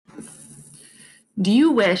Do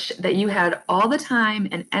you wish that you had all the time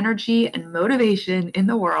and energy and motivation in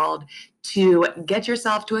the world to get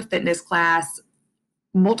yourself to a fitness class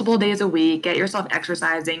multiple days a week, get yourself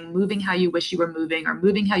exercising, moving how you wish you were moving or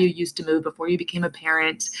moving how you used to move before you became a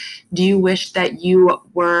parent? Do you wish that you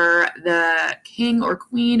were the king or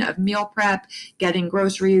queen of meal prep, getting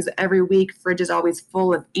groceries every week, fridge is always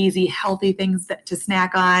full of easy, healthy things to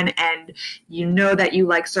snack on, and you know that you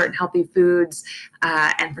like certain healthy foods,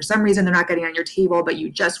 and for some reason they're not getting on your table, but you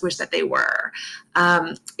just wish that they were?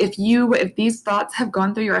 If these thoughts have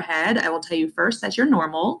gone through your head, I will tell you first that you're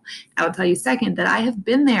normal. I will tell you second that I have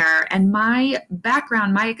been there, and my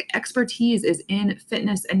background, my expertise is in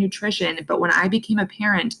fitness and nutrition. But when I became a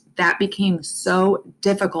parent, that became so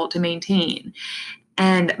difficult to maintain.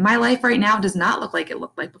 And my life right now does not look like it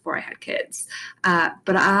looked like before I had kids.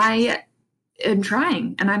 But I am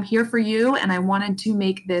trying, and I'm here for you. And I wanted to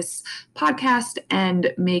make this podcast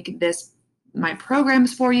and make this my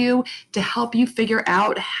programs for you to help you figure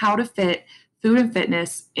out how to fit food and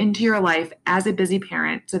fitness into your life as a busy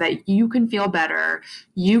parent so that you can feel better,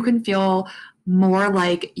 you can feel more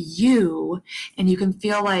like you, and you can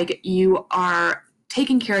feel like you are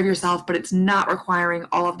taking care of yourself, but it's not requiring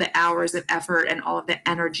all of the hours of effort and all of the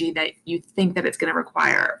energy that you think that it's going to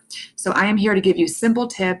require. So I am here to give you simple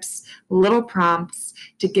tips, little prompts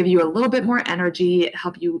to give you a little bit more energy,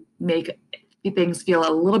 help you make things feel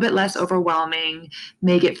a little bit less overwhelming,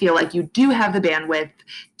 make it feel like you do have the bandwidth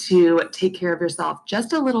to take care of yourself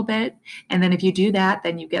just a little bit. And then if you do that,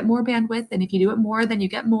 then you get more bandwidth. And if you do it more, then you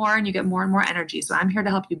get more, and you get more and more energy. So I'm here to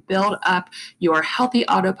help you build up your healthy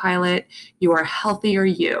autopilot, your healthier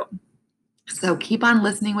you. So keep on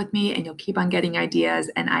listening with me and you'll keep on getting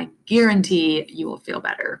ideas, and I guarantee you will feel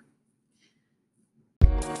better.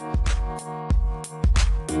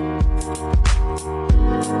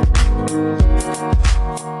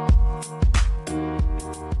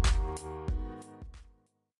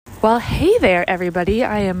 Well, hey there, everybody.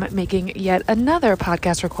 I am making yet another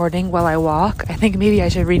podcast recording while I walk. I think maybe I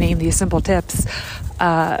should rename these simple tips,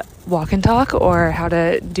 walk and talk, or how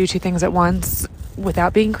to do two things at once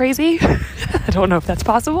without being crazy. I don't know if that's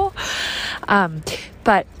possible.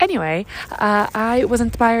 But anyway, I was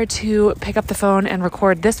inspired to pick up the phone and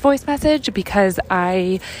record this voice message because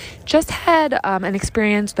I just had an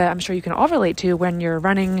experience that I'm sure you can all relate to when you're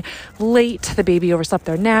running late, the baby overslept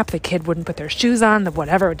their nap, the kid wouldn't put their shoes on, the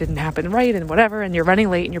whatever, it didn't happen right and whatever, and you're running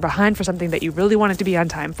late and you're behind for something that you really wanted to be on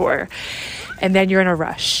time for. And then you're in a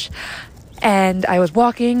rush. And I was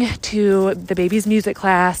walking to the baby's music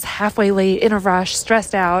class, halfway late, in a rush,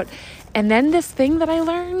 stressed out. And then this thing that I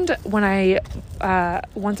learned when I,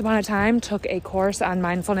 once upon a time, took a course on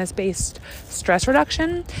mindfulness-based stress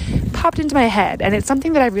reduction, popped into my head. And it's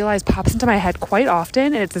something that I realized pops into my head quite often.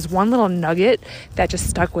 And it's this one little nugget that just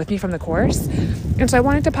stuck with me from the course. And so I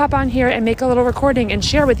wanted to pop on here and make a little recording and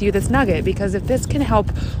share with you this nugget, because if this can help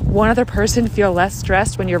one other person feel less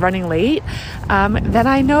stressed when you're running late, then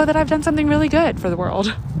I know that I've done something really good for the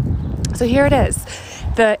world. So here it is.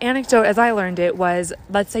 The anecdote, as I learned it, was,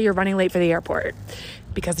 let's say you're running late for the airport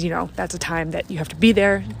because, that's a time that you have to be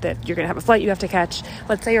there, that you're going to have a flight you have to catch.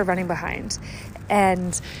 Let's say you're running behind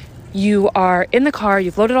and you are in the car,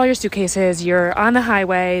 you've loaded all your suitcases, you're on the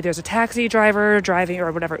highway, there's a taxi driver driving,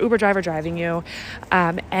 or whatever, Uber driver driving you,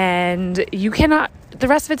 and you cannot, the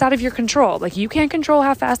rest of it's out of your control. Like, you can't control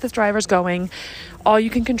how fast this driver's going. All you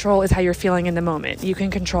can control is how you're feeling in the moment. You can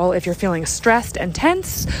control if you're feeling stressed and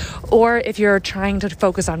tense, or if you're trying to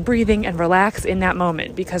focus on breathing and relax in that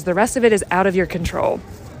moment, because the rest of it is out of your control.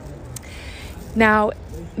 Now,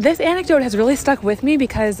 this anecdote has really stuck with me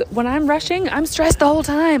because when I'm rushing, I'm stressed the whole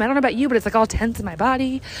time. I don't know about you, but it's like all tense in my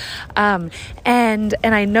body. And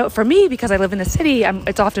I know for me, because I live in the city,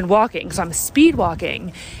 it's often walking. So I'm speed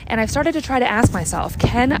walking. And I've started to try to ask myself,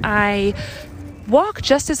 can I walk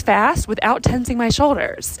just as fast without tensing my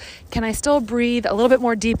shoulders? Can I still breathe a little bit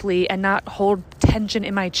more deeply and not hold tension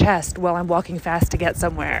in my chest while I'm walking fast to get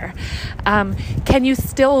somewhere? Can you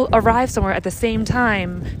still arrive somewhere at the same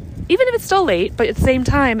time, even if it's still late, but at the same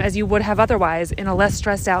time as you would have otherwise, in a less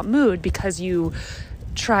stressed out mood, because you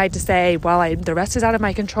tried to say, well, the rest is out of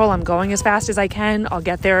my control. I'm going as fast as I can. I'll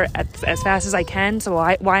get there as fast as I can. So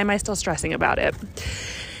why am I still stressing about it?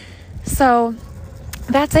 So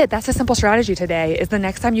that's it. That's a simple strategy today, is the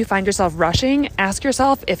next time you find yourself rushing, ask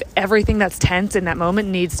yourself if everything that's tense in that moment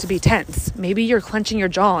needs to be tense. Maybe you're clenching your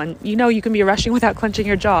jaw, and you can be rushing without clenching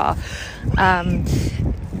your jaw.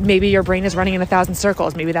 Maybe your brain is running in 1,000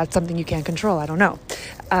 circles. Maybe that's something you can't control. I don't know.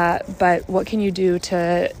 But what can you do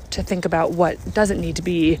to think about what doesn't need to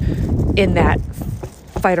be in that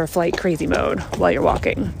fight or flight crazy mode while you're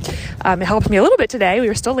walking? It helped me a little bit today. We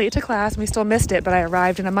were still late to class and we still missed it, but I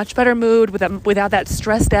arrived in a much better mood without that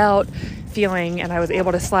stressed out feeling, and I was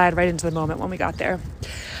able to slide right into the moment when we got there.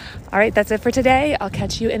 All right, that's it for today. I'll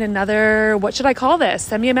catch you in another, what should I call this?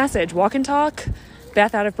 Send me a message. Walk and talk,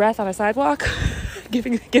 Beth out of breath on a sidewalk,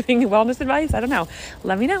 giving wellness advice. I don't know.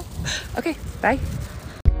 Let me know. Okay, bye.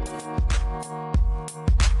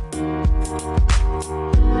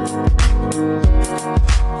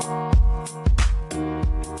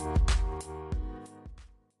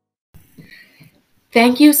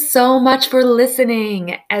 Thank you so much for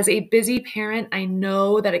listening. As a busy parent, I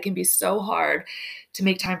know that it can be so hard to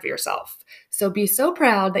make time for yourself. So be so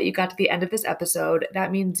proud that you got to the end of this episode.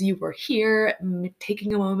 That means you were here,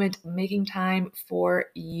 taking a moment, making time for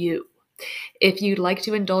you. If you'd like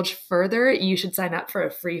to indulge further, you should sign up for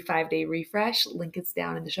a free 5-day refresh. Link is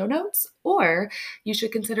down in the show notes. Or you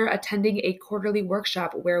should consider attending a quarterly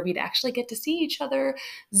workshop where we'd actually get to see each other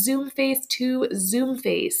Zoom face to Zoom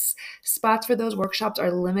face. Spots for those workshops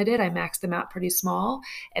are limited. I maxed them out pretty small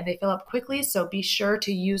and they fill up quickly. So be sure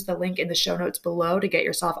to use the link in the show notes below to get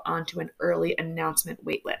yourself onto an early announcement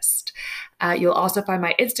waitlist. You'll also find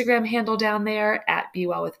my Instagram handle down there at Be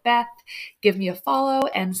Well with Beth. Give me a follow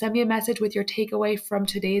and send me a message with your takeaway from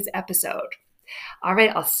today's episode. All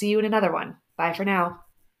right, I'll see you in another one. Bye for now.